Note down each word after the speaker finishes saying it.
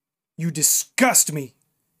You disgust me.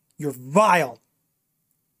 You're vile.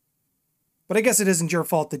 But I guess it isn't your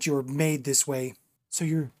fault that you were made this way. So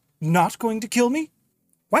you're not going to kill me?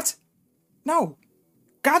 What? No.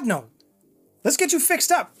 God, no. Let's get you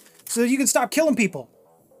fixed up so that you can stop killing people.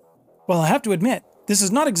 Well, I have to admit, this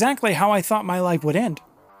is not exactly how I thought my life would end.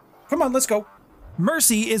 Come on, let's go.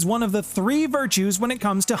 Mercy is one of the 3 virtues when it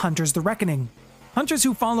comes to Hunters the Reckoning. Hunters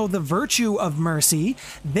who follow the virtue of mercy,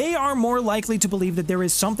 they are more likely to believe that there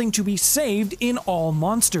is something to be saved in all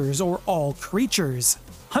monsters or all creatures.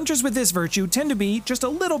 Hunters with this virtue tend to be just a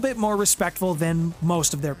little bit more respectful than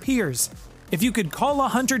most of their peers. If you could call a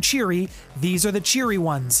hunter cheery, these are the cheery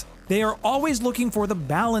ones. They are always looking for the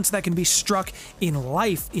balance that can be struck in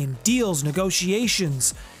life, in deals,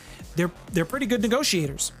 negotiations. They're pretty good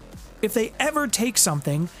negotiators. If they ever take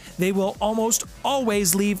something, they will almost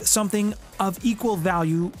always leave something of equal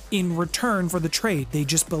value in return for the trade. They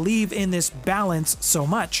just believe in this balance so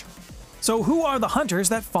much. So who are the hunters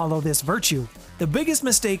that follow this virtue? The biggest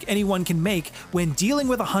mistake anyone can make when dealing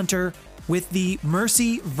with a hunter with the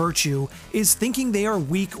mercy virtue is thinking they are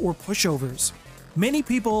weak or pushovers. Many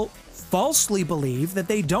people falsely believe that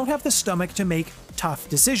they don't have the stomach to make tough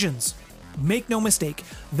decisions. Make no mistake,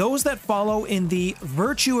 those that follow in the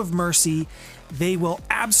virtue of mercy, they will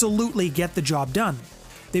absolutely get the job done.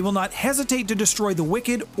 They will not hesitate to destroy the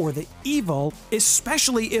wicked or the evil,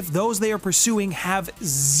 especially if those they are pursuing have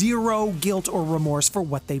zero guilt or remorse for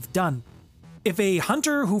what they've done. If a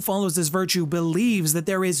hunter who follows this virtue believes that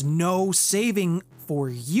there is no saving for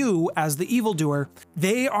you as the evildoer,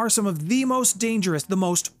 they are some of the most dangerous, the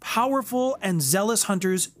most powerful and zealous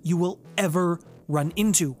hunters you will ever run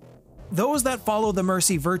into. Those that follow the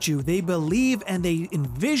mercy virtue, they believe and they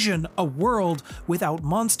envision a world without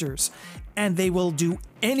monsters, and they will do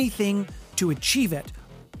anything to achieve it,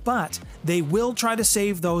 but they will try to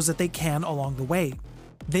save those that they can along the way.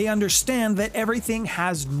 They understand that everything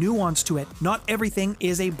has nuance to it. Not everything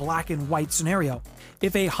is a black and white scenario.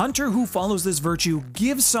 If a hunter who follows this virtue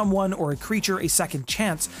gives someone or a creature a second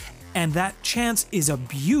chance, and that chance is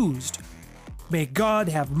abused, may God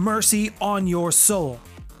have mercy on your soul.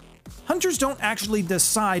 Hunters don't actually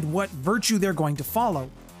decide what virtue they're going to follow.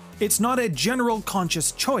 It's not a general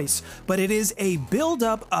conscious choice, but it is a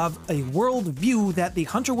build-up of a worldview that the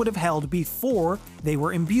hunter would have held before they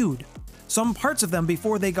were imbued. Some parts of them,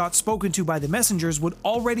 before they got spoken to by the messengers, would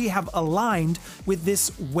already have aligned with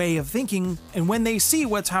this way of thinking, and when they see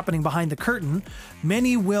what's happening behind the curtain,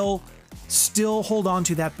 many will still hold on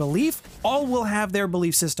to that belief. All will have their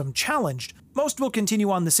belief system challenged. Most will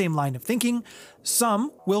continue on the same line of thinking.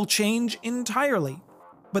 Some will change entirely.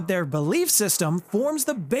 But their belief system forms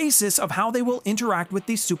the basis of how they will interact with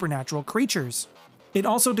these supernatural creatures. It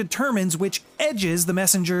also determines which edges the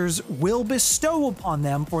messengers will bestow upon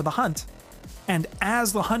them for the hunt. And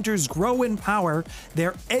as the hunters grow in power,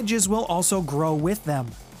 their edges will also grow with them.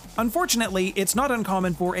 Unfortunately, it's not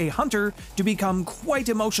uncommon for a hunter to become quite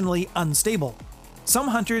emotionally unstable. Some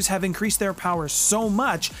hunters have increased their power so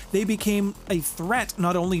much they became a threat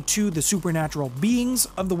not only to the supernatural beings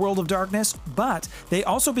of the world of darkness, but they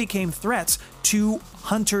also became threats to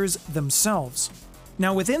hunters themselves.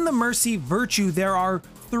 Now, within the mercy virtue, there are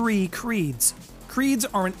 3 creeds. Creeds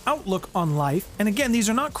are an outlook on life, and again, these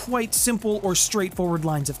are not quite simple or straightforward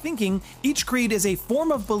lines of thinking. Each creed is a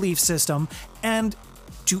form of belief system, and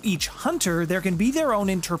to each hunter, there can be their own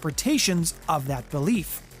interpretations of that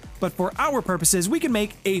belief. But for our purposes, we can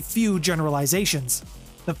make a few generalizations.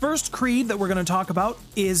 The first creed that we're going to talk about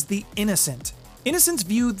is the innocent. Innocents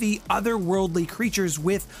view the otherworldly creatures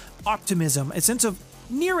with optimism, a sense of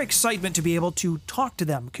near excitement to be able to talk to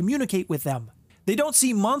them, communicate with them. They don't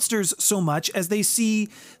see monsters so much as they see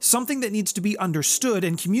something that needs to be understood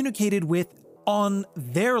and communicated with on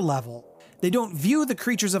their level. They don't view the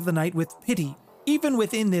creatures of the night with pity. Even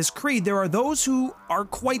within this creed, there are those who are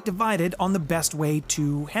quite divided on the best way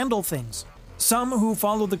to handle things. Some who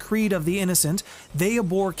follow the creed of the innocent, they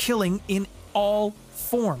abhor killing in all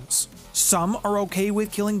forms. Some are okay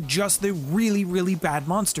with killing just the really, really bad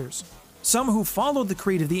monsters. Some who follow the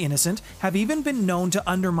creed of the innocent have even been known to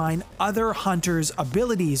undermine other hunters'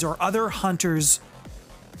 abilities or other hunters'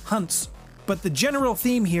 hunts. But the general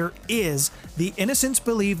theme here is the innocents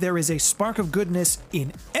believe there is a spark of goodness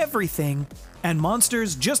in everything, and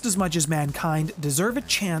monsters, just as much as mankind, deserve a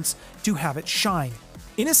chance to have it shine.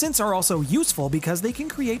 Innocents are also useful because they can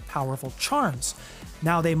create powerful charms.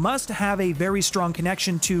 Now, they must have a very strong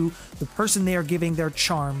connection to the person they are giving their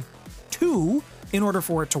charm to in order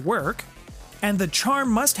for it to work, and the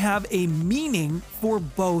charm must have a meaning for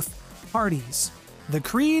both parties. The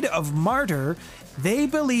creed of Martyr, they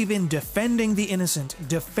believe in defending the innocent,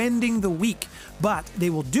 defending the weak, but they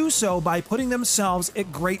will do so by putting themselves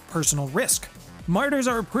at great personal risk. Martyrs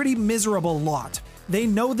are a pretty miserable lot. They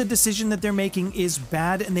know the decision that they're making is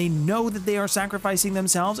bad, and they know that they are sacrificing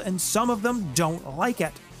themselves, and some of them don't like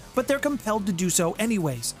it. But they're compelled to do so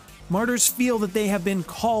anyways. Martyrs feel that they have been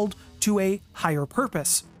called to a higher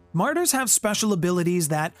purpose. Martyrs have special abilities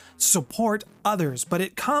that support others, but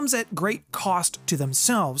it comes at great cost to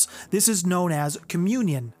themselves. This is known as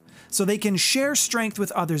communion, so they can share strength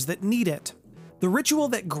with others that need it. The ritual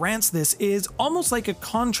that grants this is almost like a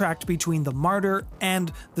contract between the martyr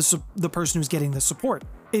and the person who's getting the support.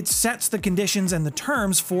 It sets the conditions and the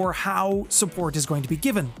terms for how support is going to be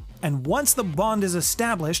given. And once the bond is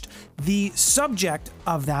established, the subject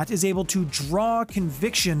of that is able to draw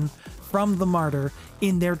conviction from the martyr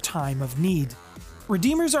in their time of need.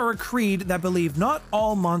 Redeemers are a creed that believe not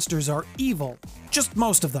all monsters are evil, just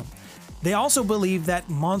most of them. They also believe that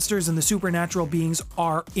monsters and the supernatural beings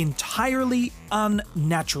are entirely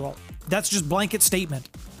unnatural. That's just blanket statement.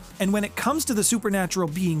 And when it comes to the supernatural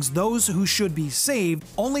beings, those who should be saved,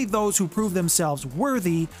 only those who prove themselves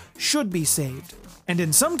worthy should be saved. And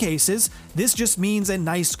in some cases, this just means a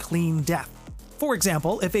nice clean death. For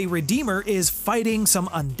example, if a Redeemer is fighting some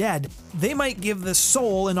undead, they might give the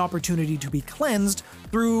soul an opportunity to be cleansed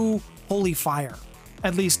through holy fire.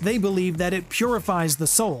 At least they believe that it purifies the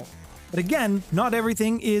soul. But again, not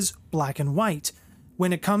everything is black and white.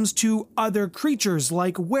 When it comes to other creatures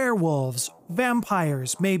like werewolves,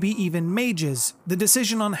 vampires, maybe even mages, the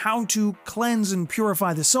decision on how to cleanse and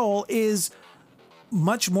purify the soul is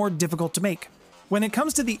much more difficult to make. When it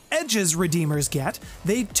comes to the edges Redeemers get,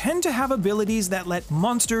 they tend to have abilities that let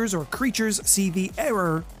monsters or creatures see the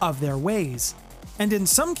error of their ways. And in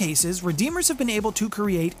some cases, Redeemers have been able to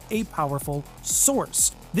create a powerful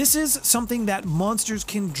source. This is something that monsters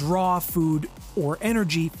can draw food or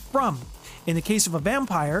energy from. In the case of a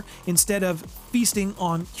vampire, instead of feasting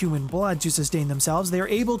on human blood to sustain themselves, they are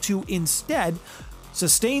able to instead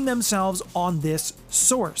sustain themselves on this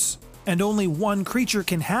source. And only one creature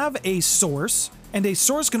can have a source, and a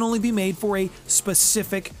source can only be made for a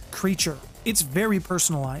specific creature. It's very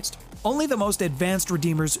personalized. Only the most advanced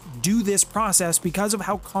Redeemers do this process because of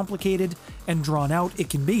how complicated and drawn out it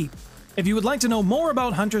can be. If you would like to know more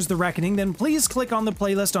about Hunters the Reckoning, then please click on the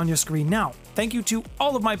playlist on your screen now. Thank you to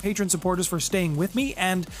all of my patron supporters for staying with me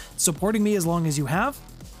and supporting me as long as you have.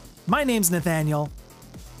 My name's Nathaniel.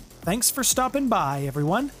 Thanks for stopping by,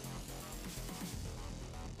 everyone.